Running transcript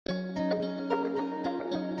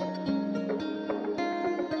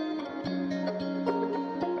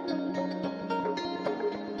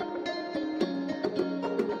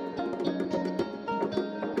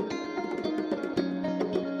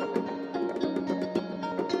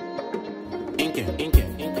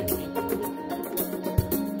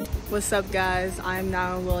What's up, guys? I'm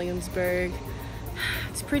now in Williamsburg.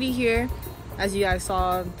 It's pretty here. As you guys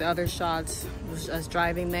saw, the other shots was us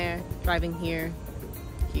driving there, driving here,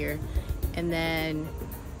 and then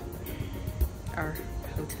our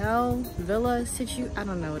hotel, villa, situ, I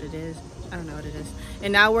don't know what it is.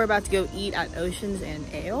 And now we're about to go eat at Oceans and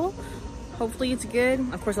Ale. Hopefully it's good.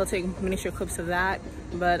 Of course, I'll take miniature clips of that.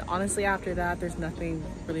 But honestly, after that, there's nothing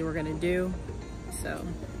really we're gonna do. So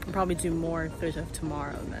I'll probably do more footage of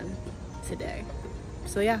tomorrow than today.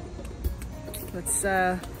 So yeah, let's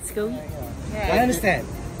go eat. Yeah, I understand.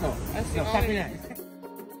 No, that's no, copy that.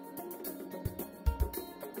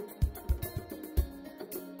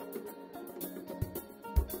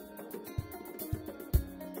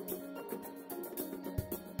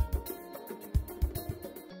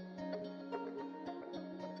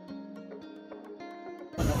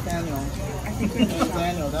 Nathaniel. I think you're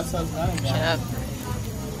Nathaniel. That's what's not in there. Shut up.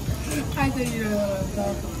 I think you're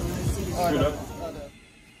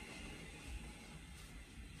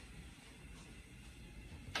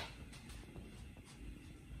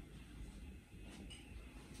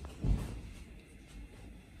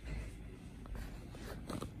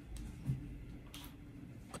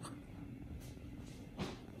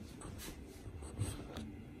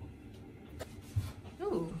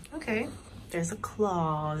Ooh, okay. There's a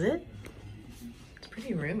closet. It's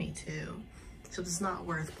pretty roomy too. So it's not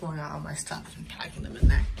worth pulling out all my stuff and packing them in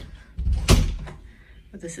there.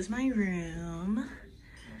 But this is my room.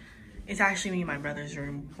 It's actually me and my brother's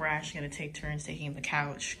room. We're actually gonna take turns taking the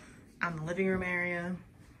couch on the living room area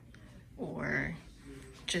or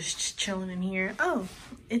just chilling in here. Oh,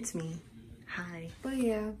 it's me. Hi. But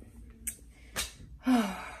yeah. The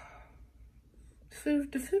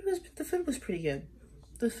food was pretty good.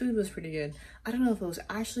 The food was pretty good. I don't know if it was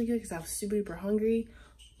actually good because I was super hungry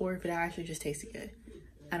or if it actually just tasted good.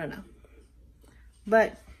 I don't know.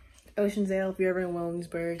 But Ocean's Ale, if you're ever in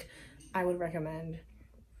Williamsburg, I would recommend.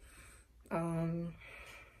 And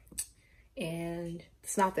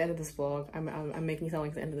it's not the end of this vlog. I'm making it sound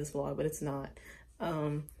like the end of this vlog, but it's not.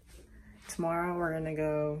 Tomorrow we're gonna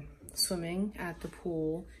go swimming at the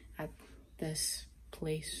pool at this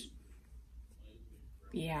place.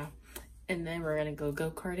 Yeah. And then we're gonna go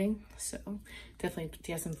go-karting. So definitely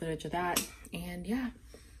get some footage of that. And yeah.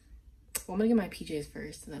 Well, I'm gonna get my PJs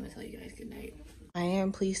first and then I'll tell you guys good night. I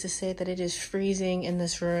am pleased to say that it is freezing in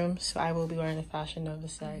this room, so I will be wearing a Fashion Nova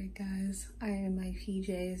set. Alright guys, I am in my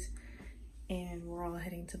PJs and we're all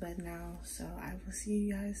heading to bed now, so I will see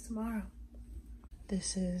you guys tomorrow.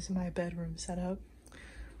 This is my bedroom setup.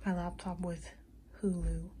 My laptop with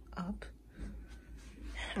Hulu up.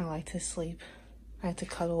 I like to sleep. I had to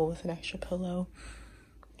cuddle with an extra pillow.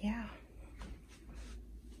 Yeah.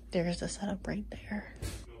 There's the setup right there.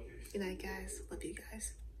 Good night, guys. Love you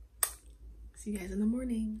guys. See you guys in the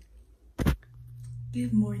morning.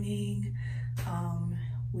 Good morning.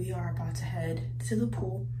 We are about to head to the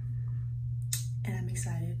pool. And I'm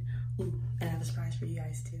excited. Ooh, and I have a surprise for you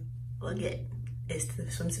guys too. Look it. It's the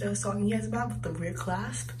swimsuit I was talking to you guys about with the rear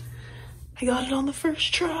clasp. I got it on the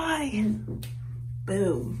first try.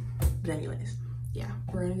 Boom. But anyways. Yeah,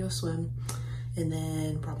 we're gonna go swim and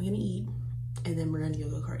then probably gonna eat and then we're gonna go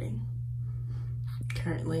go-karting.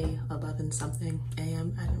 Currently 11 something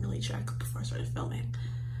a.m. I didn't really check before I started filming.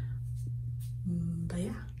 But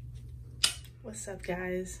yeah. What's up,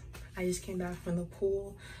 guys? I just came back from the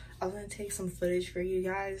pool. I was gonna take some footage for you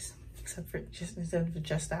guys, except for instead of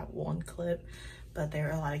just that one clip, but there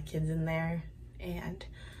were a lot of kids in there and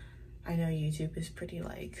I know YouTube is pretty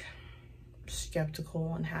like skeptical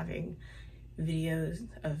on having videos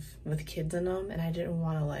with kids in them, and I didn't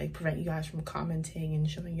want to like prevent you guys from commenting and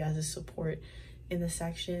showing you guys the support in the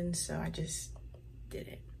section, so I just did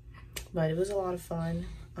it. But it was a lot of fun.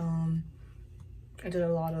 I did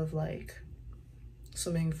a lot of like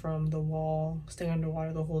swimming from the wall, staying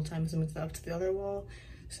underwater the whole time, swimming up to the other wall,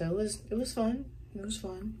 so it was fun. It was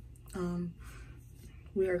fun.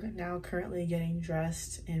 We are now currently getting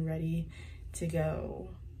dressed and ready to go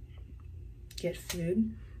get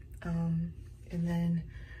food. And then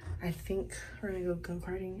I think we're gonna go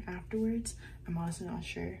go-karting afterwards. I'm honestly not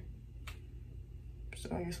sure. So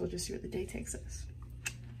I guess we'll just see what the day takes us.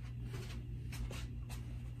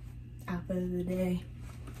 Outfit of the day.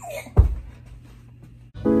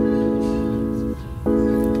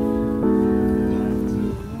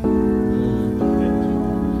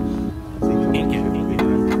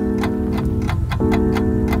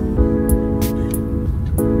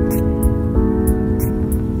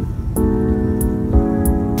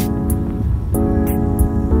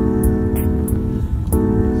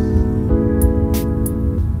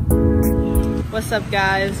 What's up,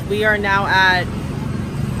 guys? We are now at,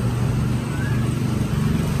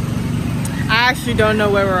 I actually don't know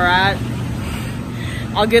where we're at.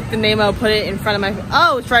 I'll get the name, I'll put it in front of my,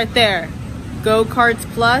 oh, it's right there. GO-KARTS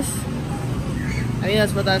Plus. I think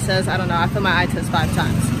that's what that says. I don't know. I failed my eye test 5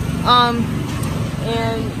 times.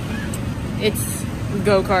 And it's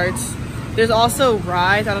go-karts. There's also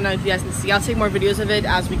rides. I don't know if you guys can see. I'll take more videos of it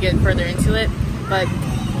as we get further into it. But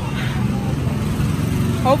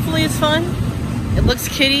hopefully it's fun. It looks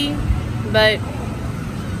kiddie, but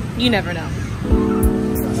you never know.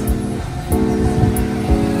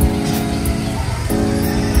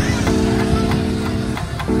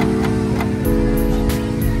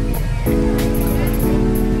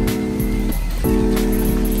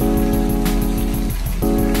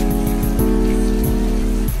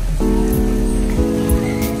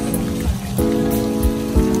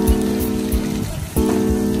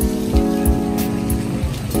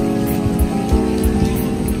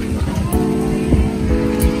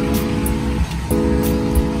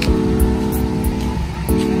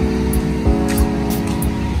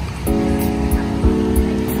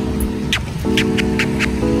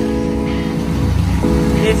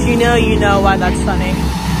 If you know, you know why that's funny.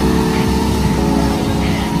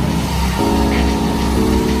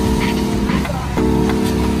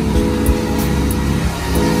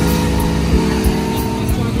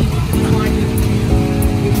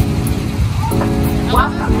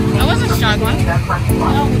 I wasn't struggling. No,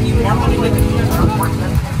 when you were running with the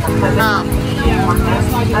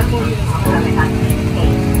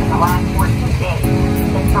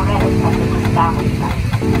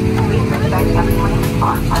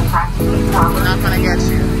not gonna get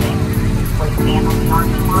you.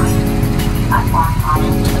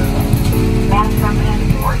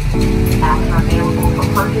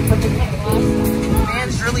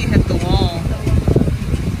 Man's really hit the wall.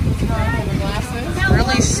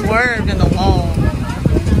 Really swerved in the wall.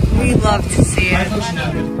 We love to see it.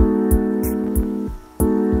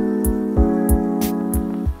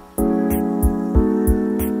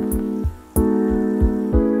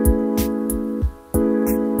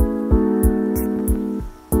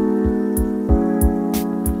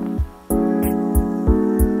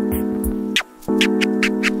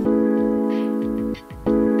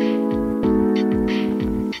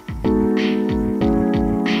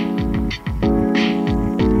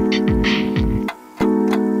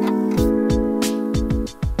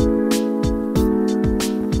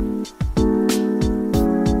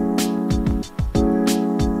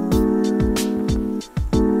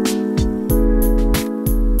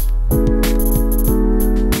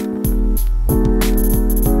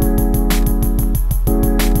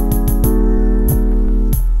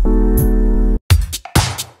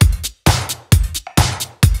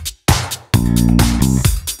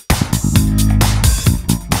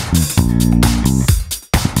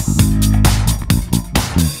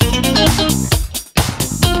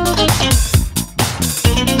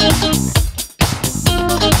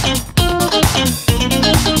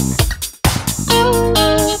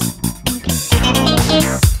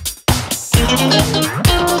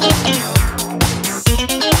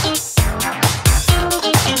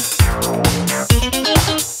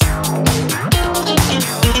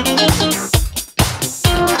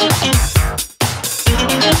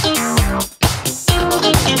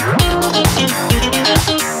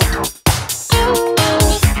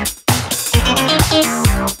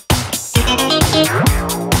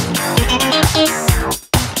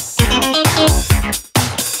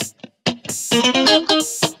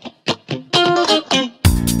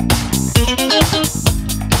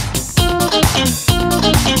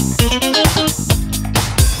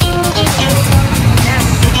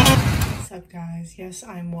 Yes,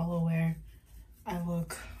 I'm well aware I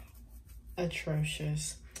look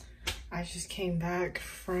atrocious. I just came back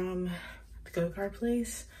from the go-kart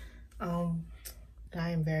place, and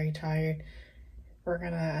I am very tired. We're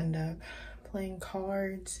gonna end up playing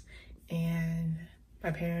cards, and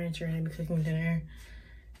my parents are gonna be cooking dinner,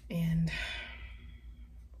 and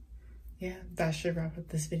yeah, that should wrap up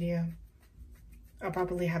this video. I'll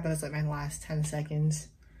probably have it as like my last 10 seconds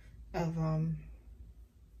of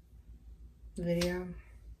video.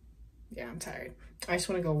 Yeah, I'm tired. I just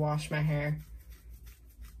want to go wash my hair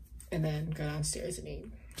and then go downstairs and eat.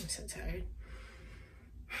 I'm so tired.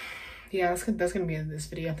 Yeah, that's gonna be in this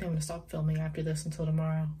video. I think I'm gonna stop filming after this until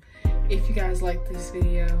tomorrow. If you guys like this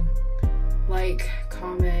video, like,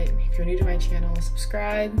 comment. If you're new to my channel,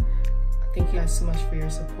 subscribe. Thank you guys so much for your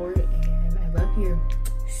support, and I love you.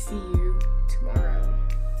 See you tomorrow.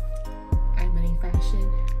 I'm Money